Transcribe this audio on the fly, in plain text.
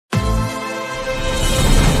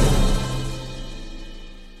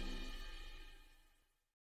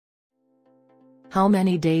How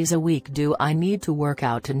many days a week do I need to work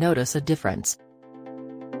out to notice a difference?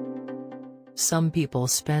 Some people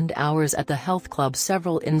spend hours at the health club.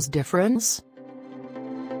 Several ins difference?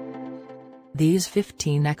 These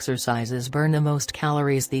 15 exercises burn the most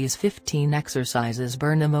calories. These 15 exercises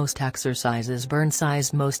burn the most. Exercises burn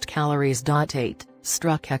size most calories. 8.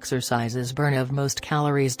 Struck exercises burn of most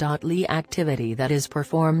calories. Li activity that is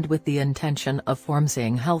performed with the intention of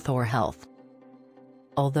forming health or health.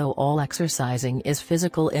 Although all exercising is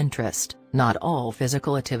physical interest, not all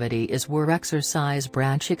physical activity is where exercise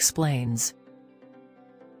branch explains.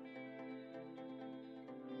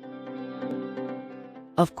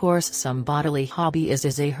 Of course some bodily hobby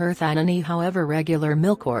is a hearth anony. However regular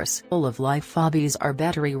milcourse full of life hobbies are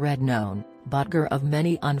better read known, but of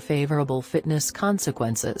many unfavorable fitness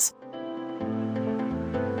consequences.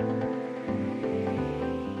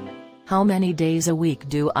 How many days a week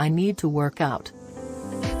do I need to work out?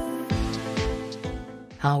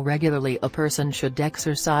 How regularly a person should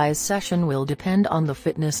exercise session will depend on the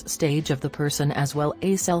fitness stage of the person as well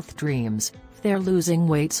as health dreams, if they're losing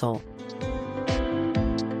weight. So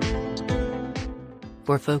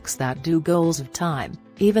for folks that do goals of time,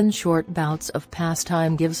 even short bouts of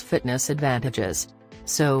pastime gives fitness advantages.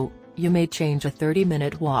 So, you may change a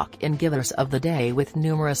 30-minute walk in givers of the day with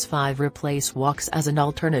numerous 5 replace walks as an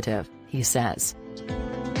alternative, he says.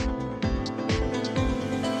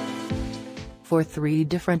 For 3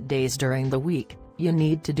 different days during the week, you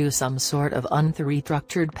need to do some sort of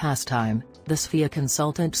unstructured pastime, the SFIA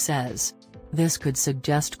consultant says. This could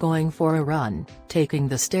suggest going for a run, taking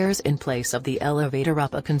the stairs in place of the elevator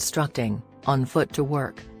up, constructing, on foot to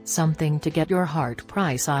work, something to get your heart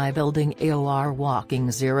price eye building AOR walking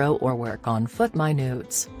 0 or work on foot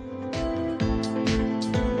minutes.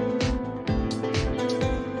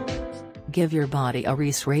 Give your body a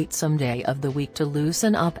rest some day of the week to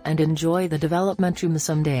loosen up and enjoy the development.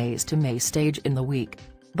 Some days to may stage in the week.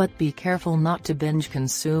 But be careful not to binge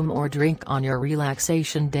consume or drink on your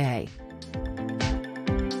relaxation day.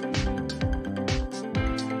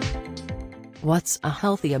 What's a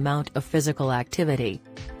healthy amount of physical activity?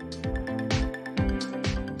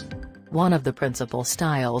 One of the principal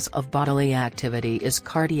styles of bodily activity is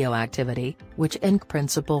cardio activity, which in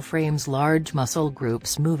principle frames large muscle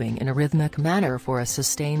groups moving in a rhythmic manner for a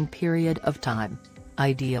sustained period of time.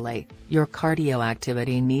 Ideally, your cardio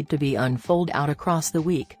activity need to be unfold out across the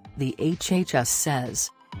week, the HHS says.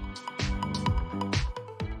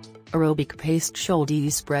 Aerobic paced shoulder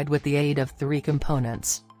spread with the aid of 3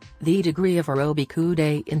 components. The degree of aerobic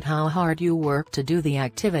day and how hard you work to do the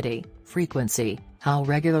activity, frequency, how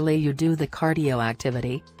regularly you do the cardio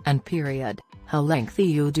activity, and period, how lengthy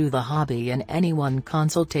you do the hobby in any one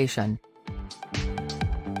consultation.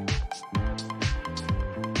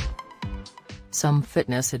 Some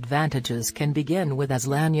fitness advantages can begin with as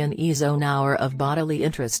as 1 hour of bodily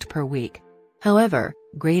interest per week. However,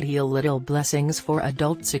 great little blessings for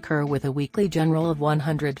adults occur with a weekly general of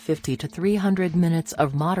 150 to 300 minutes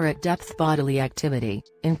of moderate depth bodily activity,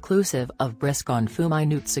 inclusive of brisk on few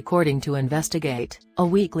minutes according to Investigate, a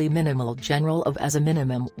weekly minimal general of as a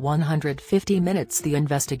minimum 150 minutes. The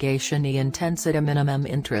investigation intensity minimum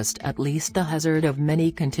interest at least the hazard of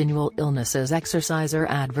many continual illnesses exercise or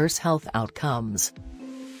adverse health outcomes.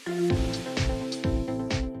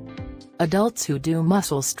 Adults who do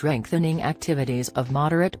muscle strengthening activities of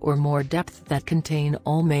moderate or more depth that contain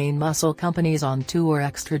all main muscle companies on 2 or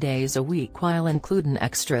extra days a week while including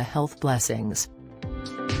extra health blessings.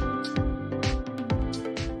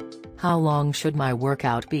 How long should my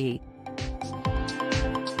workout be?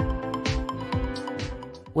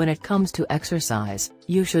 When it comes to exercise,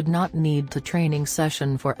 you should not need the training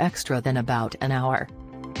session for extra than about an hour.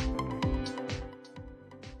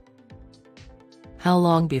 How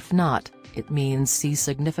long? If not, it means see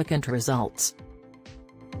significant results.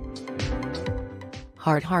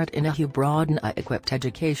 Heart in a broaden equipped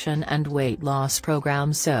education and weight loss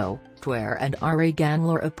program so, where and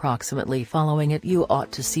Gangler approximately following it you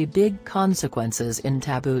ought to see big consequences in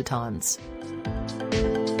tabutons.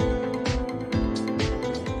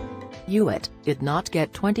 You it not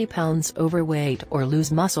get 20 pounds overweight or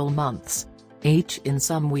lose muscle months. In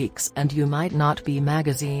some weeks and you might not be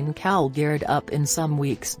magazine cal geared up in some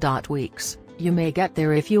weeks. You may get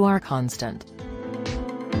there if you are constant.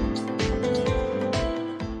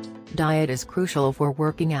 Diet is crucial for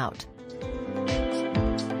working out.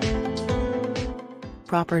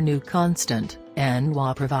 Proper new constant,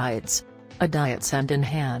 NWA provides. A diet's hand in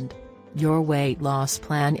hand. Your weight loss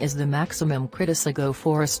plan is the maximum critical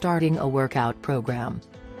for starting a workout program.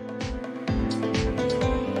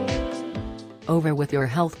 over with your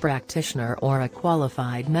health practitioner or a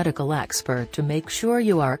qualified medical expert to make sure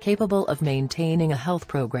you are capable of maintaining a health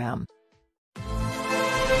program.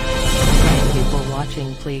 Thank you for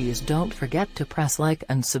watching. Please don't forget to press like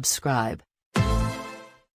and subscribe.